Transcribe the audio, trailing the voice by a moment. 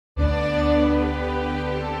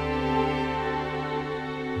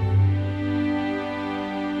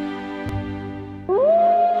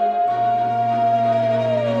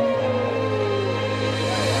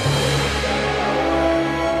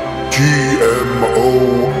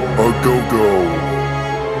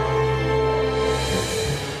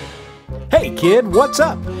kid, what's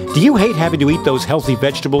up? Do you hate having to eat those healthy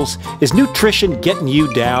vegetables? Is nutrition getting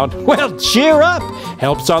you down? Well, cheer up!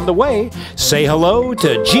 Help's on the way. Say hello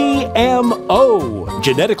to GMO,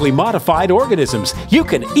 genetically modified organisms. You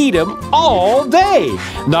can eat them all day.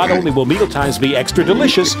 Not only will mealtimes be extra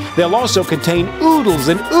delicious, they'll also contain oodles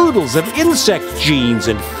and oodles of insect genes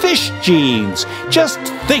and fish genes. Just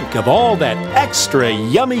think of all that extra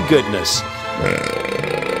yummy goodness.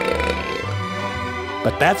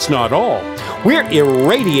 But that's not all. We're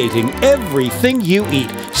irradiating everything you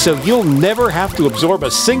eat, so you'll never have to absorb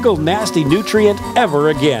a single nasty nutrient ever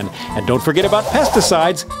again. And don't forget about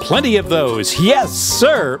pesticides. Plenty of those. Yes,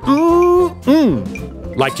 sir.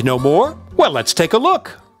 Like to know more? Well, let's take a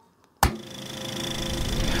look.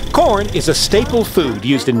 Corn is a staple food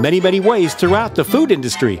used in many, many ways throughout the food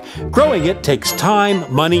industry. Growing it takes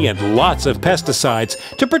time, money, and lots of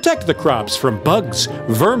pesticides to protect the crops from bugs,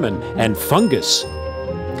 vermin, and fungus.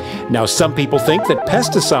 Now, some people think that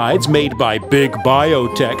pesticides made by big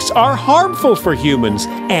biotechs are harmful for humans,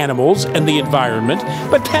 animals, and the environment,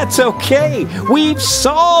 but that's okay. We've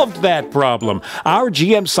solved that problem. Our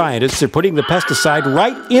GM scientists are putting the pesticide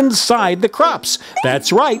right inside the crops.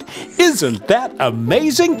 That's right. Isn't that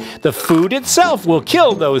amazing? The food itself will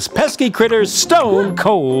kill those pesky critters stone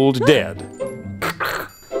cold dead.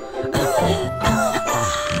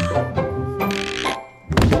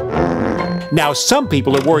 Now, some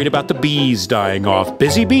people are worried about the bees dying off.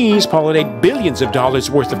 Busy bees pollinate billions of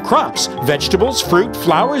dollars worth of crops, vegetables, fruit,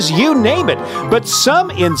 flowers, you name it. But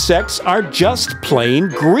some insects are just plain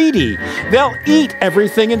greedy. They'll eat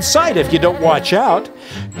everything in sight if you don't watch out.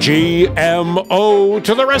 GMO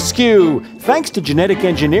to the rescue! Thanks to genetic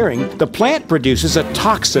engineering, the plant produces a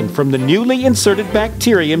toxin from the newly inserted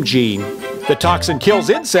bacterium gene. The toxin kills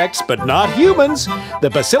insects, but not humans. The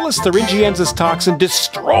Bacillus thuringiensis toxin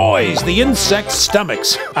destroys the insects'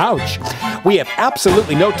 stomachs. Ouch. We have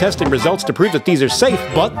absolutely no testing results to prove that these are safe,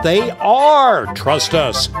 but they are. Trust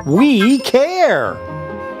us. We care.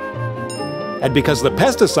 And because the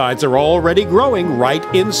pesticides are already growing right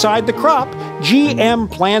inside the crop,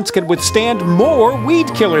 GM plants can withstand more weed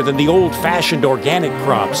killer than the old-fashioned organic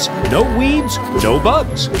crops. No weeds, no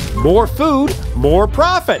bugs. More food, more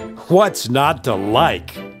profit. What's not to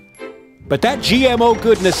like? But that GMO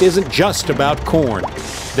goodness isn't just about corn.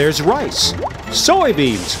 There's rice,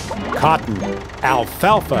 soybeans, cotton,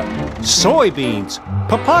 alfalfa, soybeans,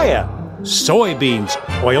 papaya, soybeans,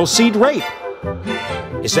 oilseed rape.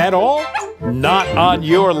 Is that all? Not on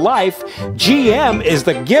your life. GM is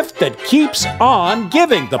the gift that keeps on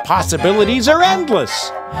giving. The possibilities are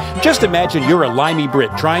endless. Just imagine you're a limey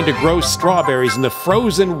Brit trying to grow strawberries in the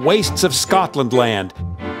frozen wastes of Scotland land.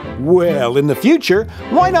 Well, in the future,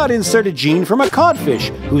 why not insert a gene from a codfish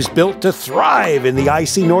who's built to thrive in the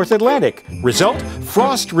icy North Atlantic? Result,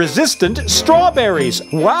 frost-resistant strawberries.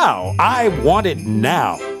 Wow, I want it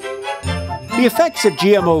now. The effects of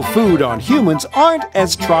GMO food on humans aren't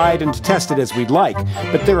as tried and tested as we'd like,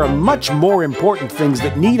 but there are much more important things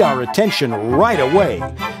that need our attention right away.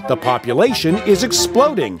 The population is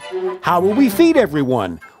exploding. How will we feed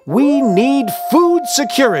everyone? We need food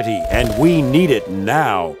security, and we need it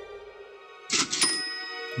now.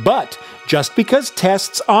 But just because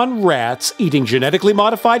tests on rats eating genetically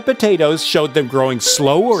modified potatoes showed them growing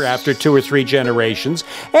slower after 2 or 3 generations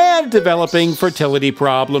and developing fertility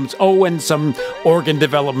problems, and some organ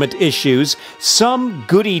development issues, some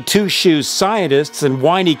goody two-shoes scientists and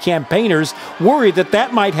whiny campaigners worry that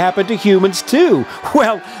that might happen to humans too.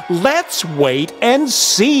 Well, let's wait and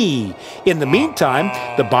see. In the meantime,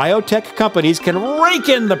 the biotech companies can rake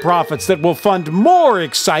in the profits that will fund more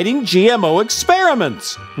exciting GMO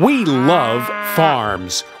experiments. We love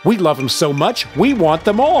farms. We love them so much, we want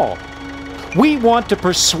them all. We want to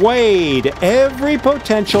persuade every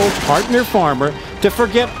potential partner farmer to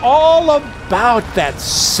forget all about that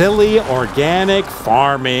silly organic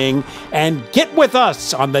farming and get with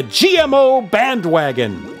us on the GMO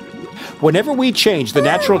bandwagon. Whenever we change the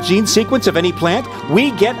natural gene sequence of any plant,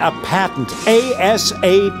 we get a patent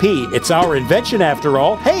ASAP. It's our invention after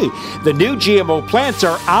all. Hey, the new GMO plants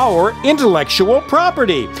are our intellectual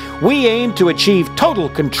property. We aim to achieve total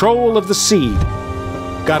control of the seed.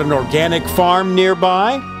 Got an organic farm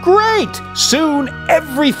nearby? Great! Soon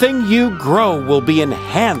everything you grow will be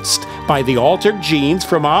enhanced by the altered genes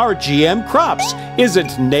from our GM crops.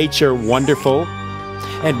 Isn't nature wonderful?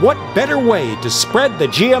 And what better way to spread the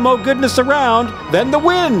GMO goodness around than the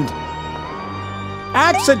wind?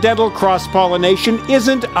 Accidental cross-pollination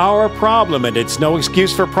isn't our problem, and it's no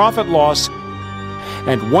excuse for profit loss.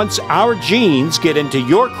 And once our genes get into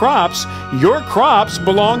your crops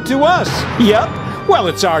belong to us. Yep, Well,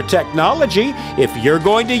 it's our technology. If you're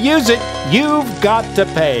going to use it, you've got to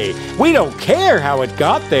pay. We don't care how it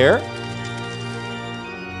got there.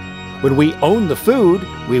 When we own the food,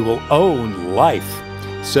 we will own life.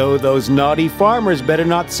 So those naughty farmers better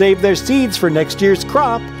not save their seeds for next year's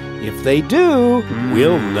crop. If they do,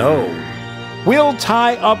 we'll know. We'll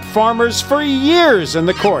tie up farmers for years in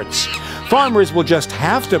the courts. Farmers will just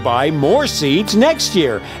have to buy more seeds next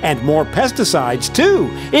year, and more pesticides too.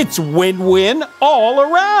 It's win-win all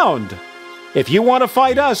around. If you want to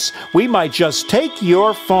fight us, we might just take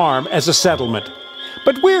your farm as a settlement.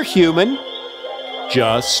 But we're human.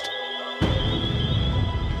 Just.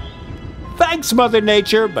 Thanks, Mother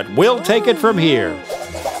Nature, but we'll take it from here.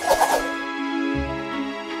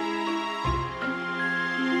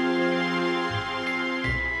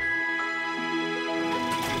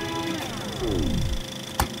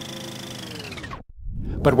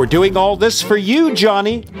 But we're doing all this for you,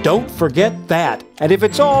 Johnny. Don't forget that. And if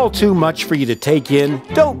it's all too much for you to take in,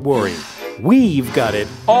 don't worry. We've got it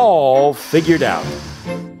all figured out.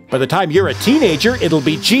 By the time you're a teenager, it'll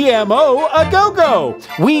be GMO A Go Go.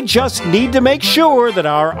 We just need to make sure that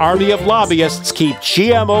our army of lobbyists keep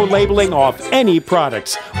GMO labeling off any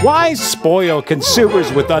products. Why spoil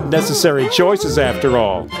consumers with unnecessary choices after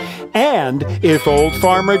all? And if old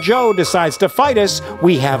Farmer Joe decides to fight us,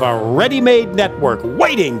 we have a ready-made network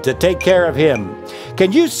waiting to take care of him.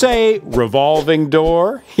 Can you say revolving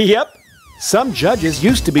door? Yep. Some judges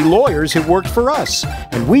used to be lawyers who worked for us,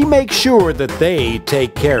 and we make sure that they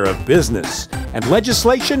take care of business. And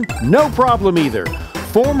legislation, no problem either.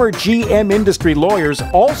 Former GM industry lawyers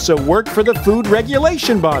also work for the food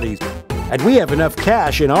regulation bodies. And we have enough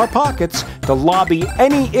cash in our pockets to lobby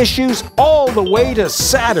any issues all the way to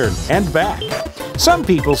Saturn and back. Some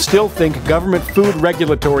people still think government food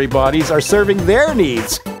regulatory bodies are serving their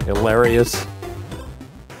needs. Hilarious.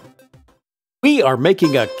 We are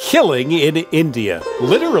making a killing in India.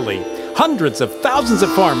 Literally, hundreds of thousands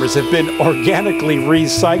of farmers have been organically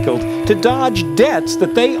recycled to dodge debts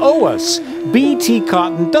that they owe us. BT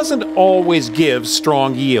cotton doesn't always give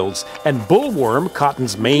strong yields, and bullworm,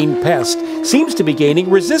 cotton's main pest, seems to be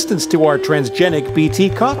gaining resistance to our transgenic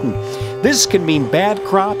BT cotton. This can mean bad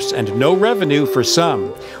crops and no revenue for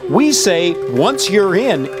some. We say, once you're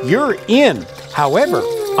in, you're in. However,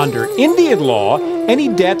 under Indian law, any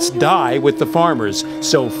debts die with the farmers,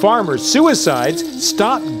 so farmers' suicides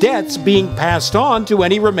stop debts being passed on to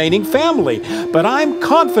any remaining family. But I'm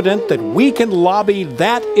confident that we can lobby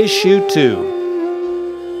that issue too.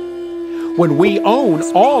 When we own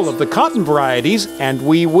all of the cotton varieties, and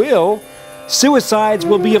we will, suicides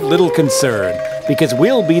will be of little concern, because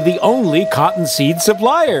we'll be the only cottonseed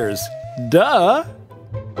suppliers. Duh!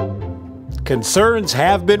 Concerns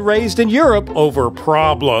have been raised in Europe over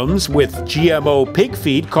problems with GMO pig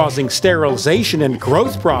feed causing sterilization and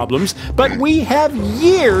growth problems, but we have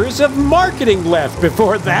years of marketing left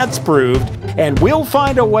before that's proved, and we'll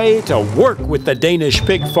find a way to work with the Danish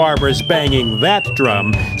pig farmers banging that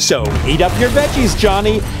drum. So eat up your veggies,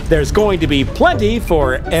 Johnny. There's going to be plenty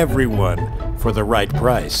for everyone for the right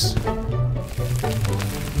price.